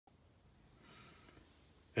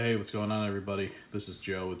Hey, what's going on, everybody? This is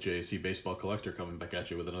Joe with JAC Baseball Collector coming back at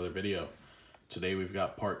you with another video. Today we've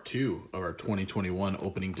got part 2 of our 2021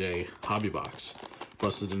 opening day hobby box.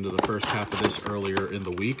 Busted into the first half of this earlier in the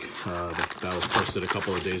week. That was posted a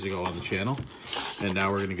couple of days ago on the channel. And now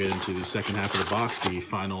we're going to get into the second half of the box, the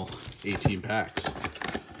final 18 packs.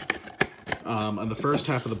 On the first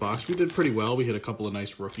half of the box, we did pretty well. We hit a couple of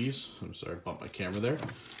nice rookies. I'm sorry, I bumped my camera there.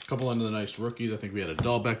 A couple of the nice rookies. I think we had a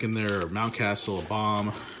Dahlbeck in there, a Mountcastle, a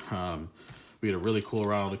Bomb. We had a really cool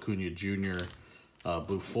Ronald Acuna Jr.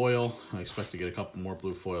 Blue foil. I expect to get a couple more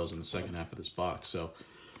blue foils in the second half of this box. So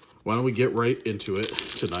why don't we get right into it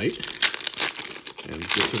tonight and get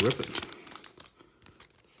to ripping.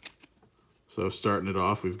 So starting it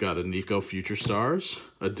off, we've got a Nico Future Stars,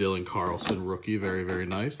 a Dylan Carlson rookie, very, very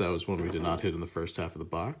nice. That was one we did not hit in the first half of the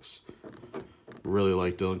box. Really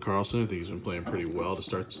like Dylan Carlson. I think he's been playing pretty well to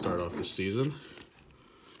start off this season.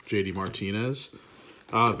 JD Martinez.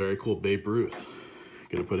 Very cool Babe Ruth.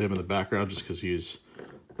 Gonna put him in the background just because he's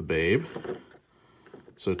the Babe.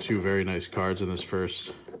 So two very nice cards in this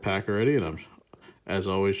first pack already, and I'm, as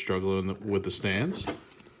always, struggling with the stands.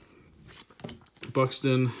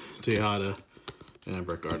 Buxton, Tejada, and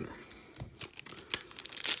Brett Gardner.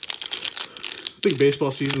 I think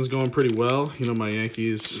baseball season's going pretty well. You know, my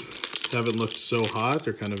Yankees haven't looked so hot.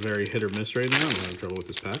 They're kind of very hit or miss right now. I'm having trouble with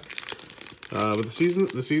this pack. But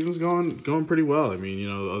the season's going pretty well. I mean, you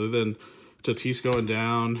know, other than Tatis going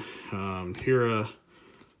down, Hira,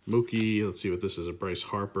 Mookie, let's see what this is, a Bryce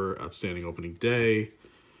Harper, outstanding opening day.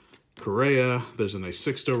 Correa, there's a nice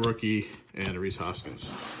Sixto rookie, and a Rhys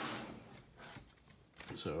Hoskins.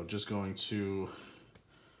 So just going to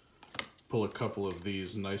pull a couple of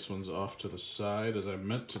these nice ones off to the side as I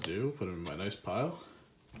meant to do, put them in my nice pile.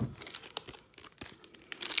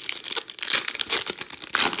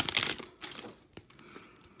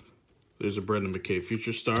 There's a Brendan McKay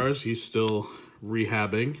Future Stars. He's still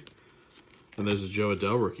rehabbing. And there's a Joe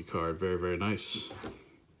Adell rookie card. Very, very nice.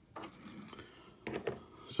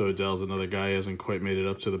 So Adell's another guy who hasn't quite made it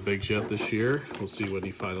up to the bigs yet this year. We'll see when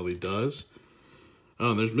he finally does.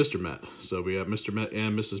 Oh, and there's Mr. Met. So we have Mr. Met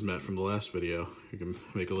and Mrs. Met from the last video. You can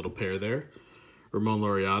make a little pair there. Ramon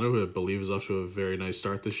Laureano, who I believe is off to a very nice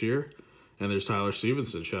start this year. And there's Tyler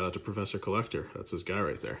Stevenson. Shout out to Professor Collector. That's this guy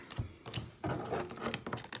right there.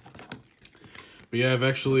 But yeah, I've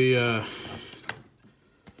actually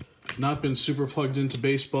not been super plugged into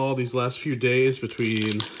baseball these last few days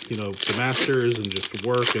between, you know, the Masters and just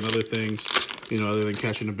work and other things. You know, other than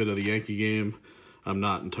catching a bit of the Yankee game. I'm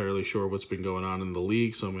not entirely sure what's been going on in the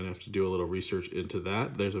league, so I'm going to have to do a little research into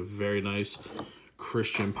that. There's a very nice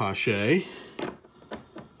Christian Pache.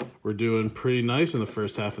 We're doing pretty nice in the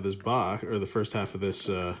first half of this box, or the first half of this,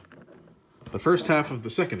 the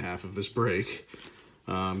second half of this break.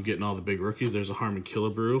 Getting all the big rookies. There's a Harmon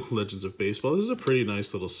Killebrew, Legends of Baseball. This is a pretty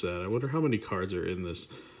nice little set. I wonder how many cards are in this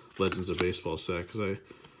Legends of Baseball set, because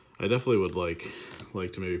I definitely would like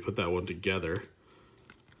to maybe put that one together.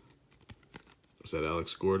 Was that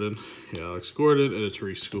Alex Gordon? Yeah, Alex Gordon, and it's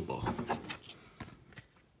Reese Scooball.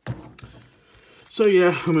 So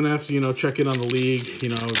yeah, I'm going to have to, you know, check in on the league. You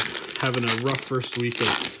know, having a rough first week of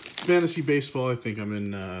fantasy baseball. I think I'm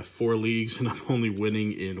in 4 leagues, and I'm only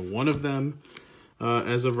winning in 1 of them.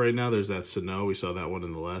 As of right now, there's that Sano. We saw that one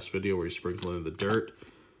in the last video where he's sprinkling in the dirt.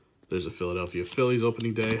 There's a Philadelphia Phillies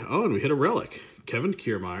opening day. Oh, and we hit a relic. Kevin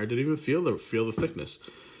Kiermaier. Didn't even feel the thickness.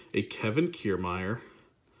 A Kevin Kiermaier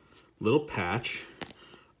little patch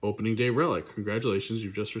opening day relic. Congratulations,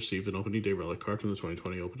 you've just received an opening day relic card from the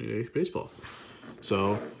 2020 opening day baseball.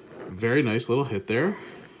 So very nice little hit there.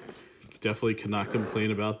 Definitely cannot complain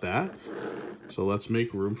about that. So let's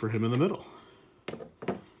make room for him in the middle.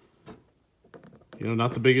 You know,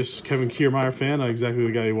 not the biggest Kevin Kiermaier fan, not exactly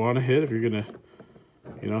the guy you want to hit if you're gonna,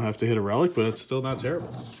 you know, have to hit a relic, but it's still not terrible.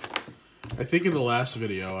 I think in the last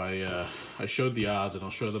video I showed the odds, and I'll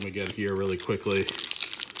show them again here really quickly.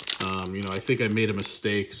 You know, I think I made a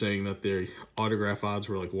mistake saying that their autograph odds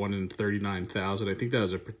were like 1 in 39,000. I think that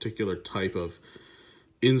is a particular type of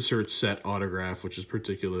insert set autograph, which is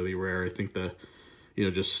particularly rare. I think the, you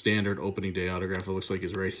know, just standard opening day autograph, it looks like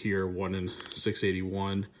is right here, 1 in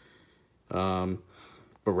 681. But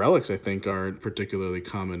relics, I think, aren't particularly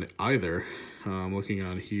common either. Looking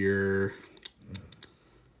on here,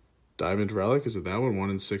 Diamond Relic, is it that one? 1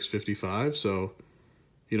 in 655. So,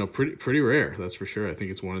 you know, pretty rare, that's for sure. I think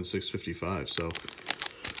it's 1 in 655. So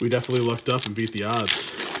we definitely lucked up and beat the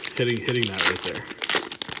odds hitting that right there.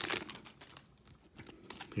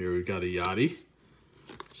 Here we've got a Yachty,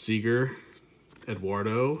 Seager,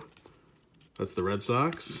 Eduardo. That's the Red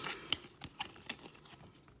Sox.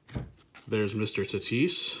 There's Mr.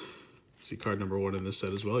 Tatis. Is he card number 1 in this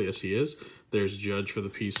set as well? Yes, he is. There's Judge for the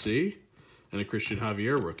PC and a Christian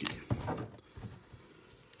Javier rookie.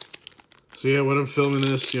 So yeah, when I'm filming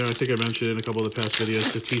this, I think I mentioned in a couple of the past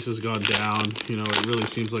videos, Tatis's gone down. It really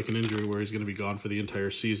seems like an injury where he's going to be gone for the entire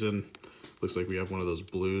season. Looks like we have one of those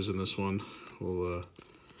blues in this one. Well,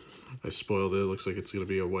 I spoiled it. It looks like it's going to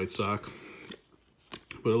be a white sock.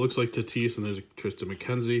 But it looks like Tatis, and there's a Tristan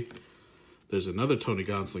McKenzie. There's another Tony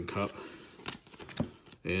Gonsolin Cup.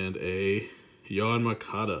 And a Yoan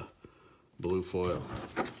Moncada blue foil.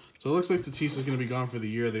 So it looks like Tatis is going to be gone for the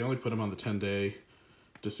year. They only put him on the 10-day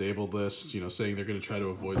disabled list, saying they're going to try to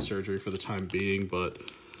avoid surgery for the time being. But,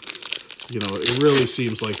 it really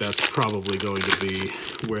seems like that's probably going to be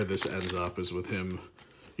where this ends up, is with him,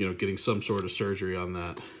 getting some sort of surgery on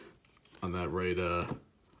that right,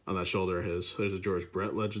 on that shoulder of his. There's a George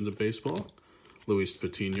Brett Legends of Baseball, Luis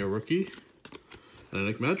Patino rookie, and a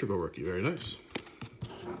Nick Madrigal rookie. Very nice.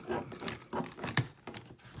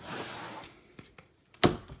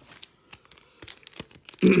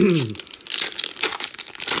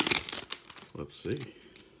 Let's see.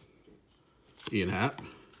 Ian Happ.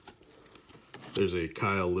 There's a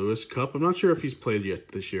Kyle Lewis Cup. I'm not sure if he's played yet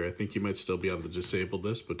this year. I think he might still be on the disabled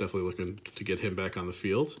list, but definitely looking to get him back on the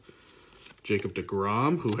field. Jacob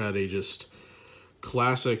deGrom, who had a just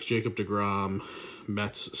classic Jacob deGrom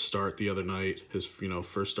Mets start the other night. His,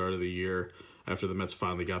 first start of the year after the Mets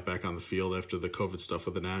finally got back on the field after the COVID stuff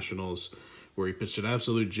with the Nationals, where he pitched an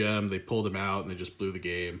absolute gem. They pulled him out and they just blew the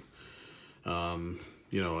game. On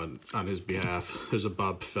his behalf. There's a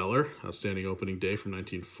Bob Feller, outstanding opening day from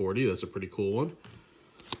 1940. That's a pretty cool one.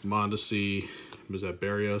 Mondesi, was that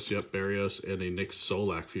Barrios? Yep, Barrios, and a Nick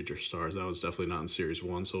Solak Future Stars. That was definitely not in Series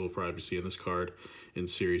 1, so we'll probably be seeing this card in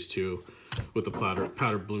Series 2 with the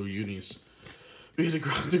powder blue unis. But yeah,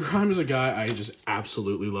 deGrom is a guy I just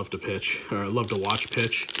absolutely love to pitch, or love to watch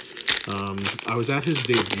pitch. I was at his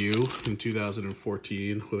debut in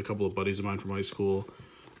 2014 with a couple of buddies of mine from high school.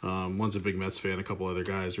 One's a big Mets fan. A couple other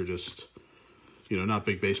guys were just, not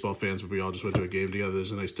big baseball fans, but we all just went to a game together.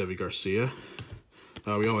 There's a nice Deivi Garcia.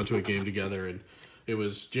 We all went to a game together, and it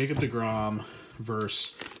was Jacob deGrom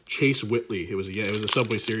versus Chase Whitley. It was a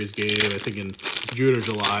Subway Series game, I think in June or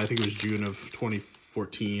July. I think it was June of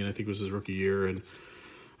 2014. I think it was his rookie year. And,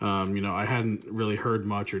 I hadn't really heard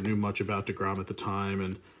much or knew much about deGrom at the time,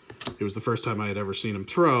 and it was the first time I had ever seen him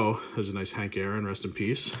throw. There's a nice Hank Aaron, rest in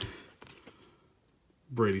peace.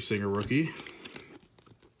 Brady Singer rookie.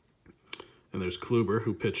 And there's Kluber,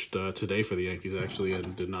 who pitched today for the Yankees, actually,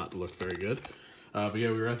 and did not look very good. But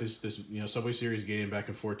yeah, we were at this Subway Series game back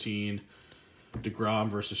in 2014. deGrom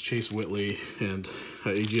versus Chase Whitley. And,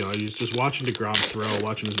 just watching deGrom throw,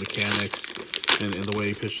 watching his mechanics, and the way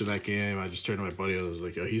he pitched in that game, I just turned to my buddy and I was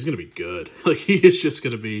like, oh, he's going to be good. Like, he is just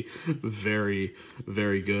going to be very,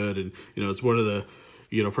 very good. And, it's one of the,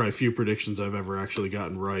 probably few predictions I've ever actually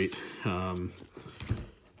gotten right. Oh,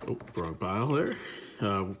 wrong pile there.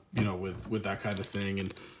 With that kind of thing.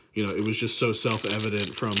 And, it was just so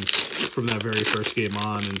self-evident from that very first game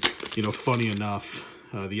on. And, funny enough,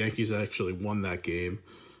 the Yankees actually won that game.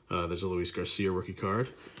 There's a Luis Garcia rookie card.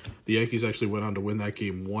 The Yankees actually went on to win that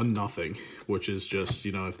game 1-0, which is just,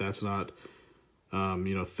 if that's not,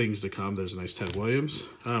 things to come. There's a nice Ted Williams.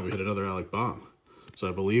 We hit another Alec Bohm. So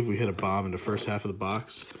I believe we hit a bomb in the first half of the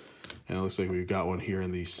box. And it looks like we've got one here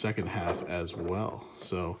in the second half as well.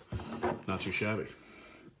 So, not too shabby.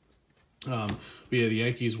 But yeah, the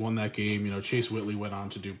Yankees won that game. Chase Whitley went on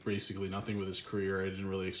to do basically nothing with his career. I didn't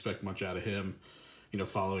really expect much out of him,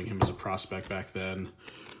 following him as a prospect back then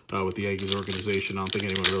with the Yankees organization. I don't think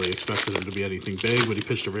anyone really expected him to be anything big, but he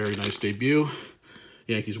pitched a very nice debut.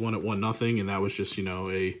 The Yankees won it 1-0, and that was just,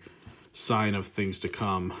 a sign of things to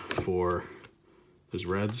come for his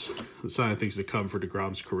Reds. The sign of things to come for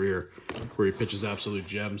deGrom's career, where he pitches absolute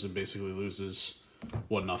gems and basically loses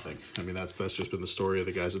 1-0. I mean, that's just been the story of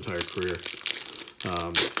the guy's entire career.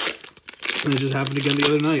 And it just happened again the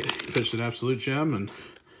other night. He pitched an absolute gem, and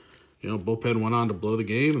bullpen went on to blow the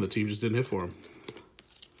game, and the team just didn't hit for him.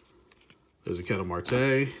 There's a Ketel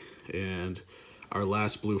Marte, and our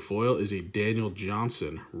last blue foil is a Daniel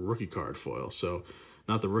Johnson rookie card foil. So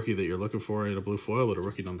not the rookie that you're looking for in a blue foil, but a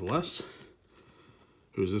rookie nonetheless.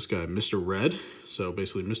 Who's this guy? Mr. Red. So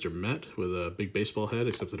basically Mr. Met with a big baseball head,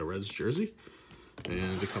 except in a Reds jersey.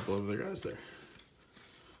 And a couple of other guys there.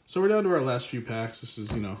 So we're down to our last few packs. This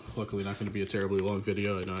is, luckily not going to be a terribly long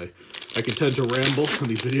video. I know I can tend to ramble, and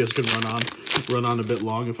these videos can run on a bit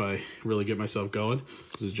long if I really get myself going.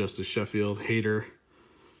 This is Justice Sheffield, Hader,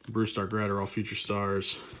 Bruce Dargrat are all future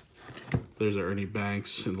stars. There's Ernie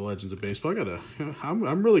Banks and the Legends of Baseball.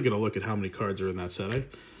 I'm really going to look at how many cards are in that set.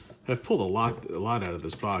 I've pulled a lot out of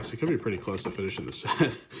this box. It could be pretty close to finishing the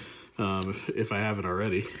set, if I haven't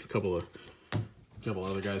already. A couple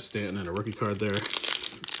other guys standing and a rookie card there.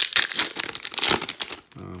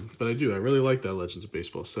 But I really like that Legends of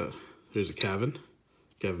Baseball set. There's a Gavin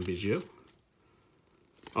Biggio,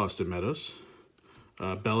 Austin Meadows,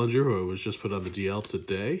 Bellinger, who was just put on the DL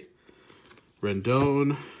today,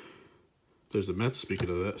 Rendon. There's the Mets. Speak of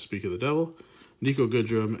the devil, Nico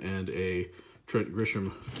Goodrum, and a Trent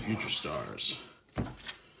Grisham Future Stars.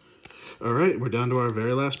 All right, we're down to our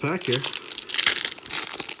very last pack here.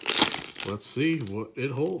 Let's see what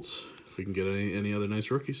it holds. If we can get any other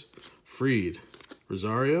nice rookies. Fried,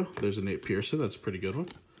 Rosario. There's a Nate Pearson. That's a pretty good one.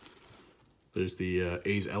 There's the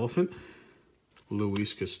A's Elephant,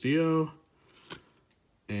 Luis Castillo,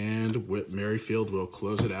 and Whit Merrifield will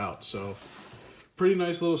close it out. So pretty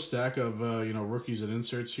nice little stack of rookies and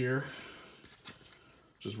inserts here.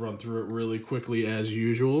 Just run through it really quickly as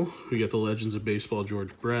usual. We got the Legends of Baseball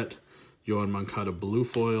George Brett, Yoan Moncada Blue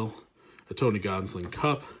Foil, a Tony Gonsolin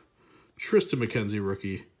Cup, Tristan McKenzie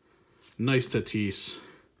rookie, nice Tatis,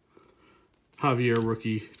 Javier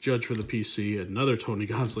rookie, Judge for the PC, another Tony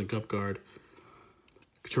Gonsolin Cup card,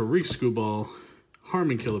 Tariq Skubal,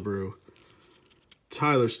 Harmon Killebrew,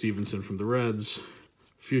 Tyler Stevenson from the Reds,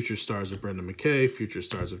 Future Stars of Brendan McKay, Future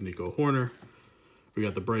Stars of Nico Hoerner. We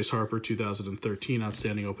got the Bryce Harper 2013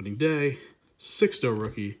 Outstanding Opening Day, Sixto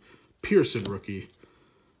rookie, Pearson rookie,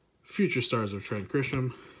 Future Stars of Trent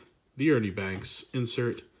Grisham, the Ernie Banks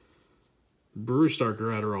insert, Brusdar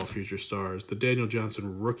Graterol Future Stars, the Daniel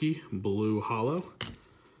Johnson rookie, Blue Hollow,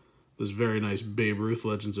 this very nice Babe Ruth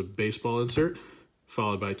Legends of Baseball insert,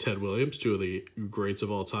 followed by Ted Williams, two of the greats of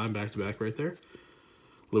all time, back-to-back right there,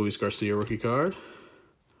 Luis Garcia rookie card,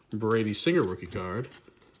 Brady Singer rookie card,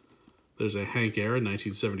 there's a Hank Aaron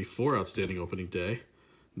 1974 Outstanding Opening Day,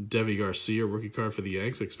 Devi Garcia rookie card for the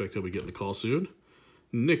Yanks, I expect he'll be getting the call soon,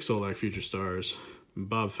 Nick Solak Future Stars,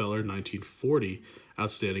 Bob Feller 1940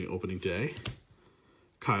 Outstanding Opening Day,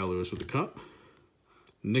 Kyle Lewis with the Cup,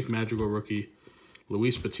 Nick Madrigal rookie,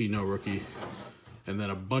 Luis Patino rookie, and then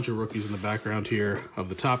a bunch of rookies in the background here of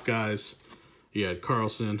the top guys. You had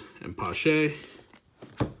Carlson and Pache,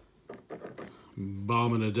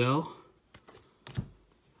 Bauman Adele,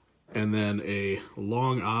 and then a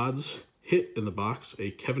long odds hit in the box,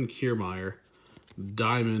 a Kevin Kiermaier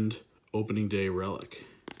Diamond Opening Day relic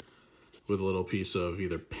with a little piece of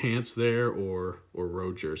either pants there or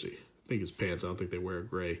road jersey. I think it's pants. I don't think they wear a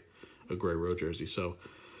gray road jersey. So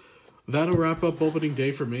that'll wrap up opening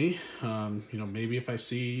day for me. Maybe if I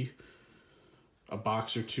see a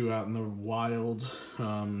box or two out in the wild,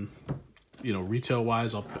 retail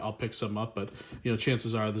wise, I'll pick some up. But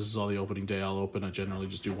chances are this is all the opening day I'll open. I generally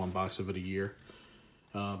just do one box of it a year.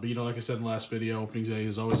 But like I said in the last video, opening day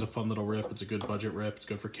is always a fun little rip. It's a good budget rip. It's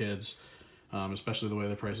good for kids, especially the way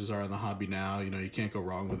the prices are in the hobby now. You can't go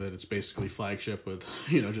wrong with it. It's basically flagship with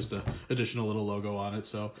just a additional little logo on it.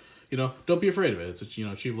 So don't be afraid of it. It's a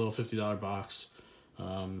cheap little $50 box,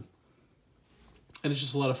 and it's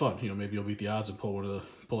just a lot of fun. Maybe you'll beat the odds and pull an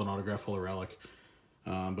autograph, pull a relic.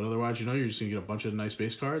 But otherwise, you're just gonna get a bunch of nice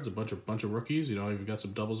base cards, a bunch of rookies. You've got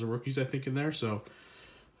some doubles of rookies, I think, in there. So,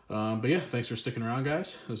 but yeah, thanks for sticking around,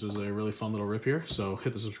 guys. This was a really fun little rip here. So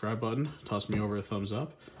hit the subscribe button, toss me over a thumbs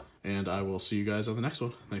up, and I will see you guys on the next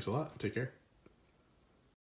one. Thanks a lot. Take care.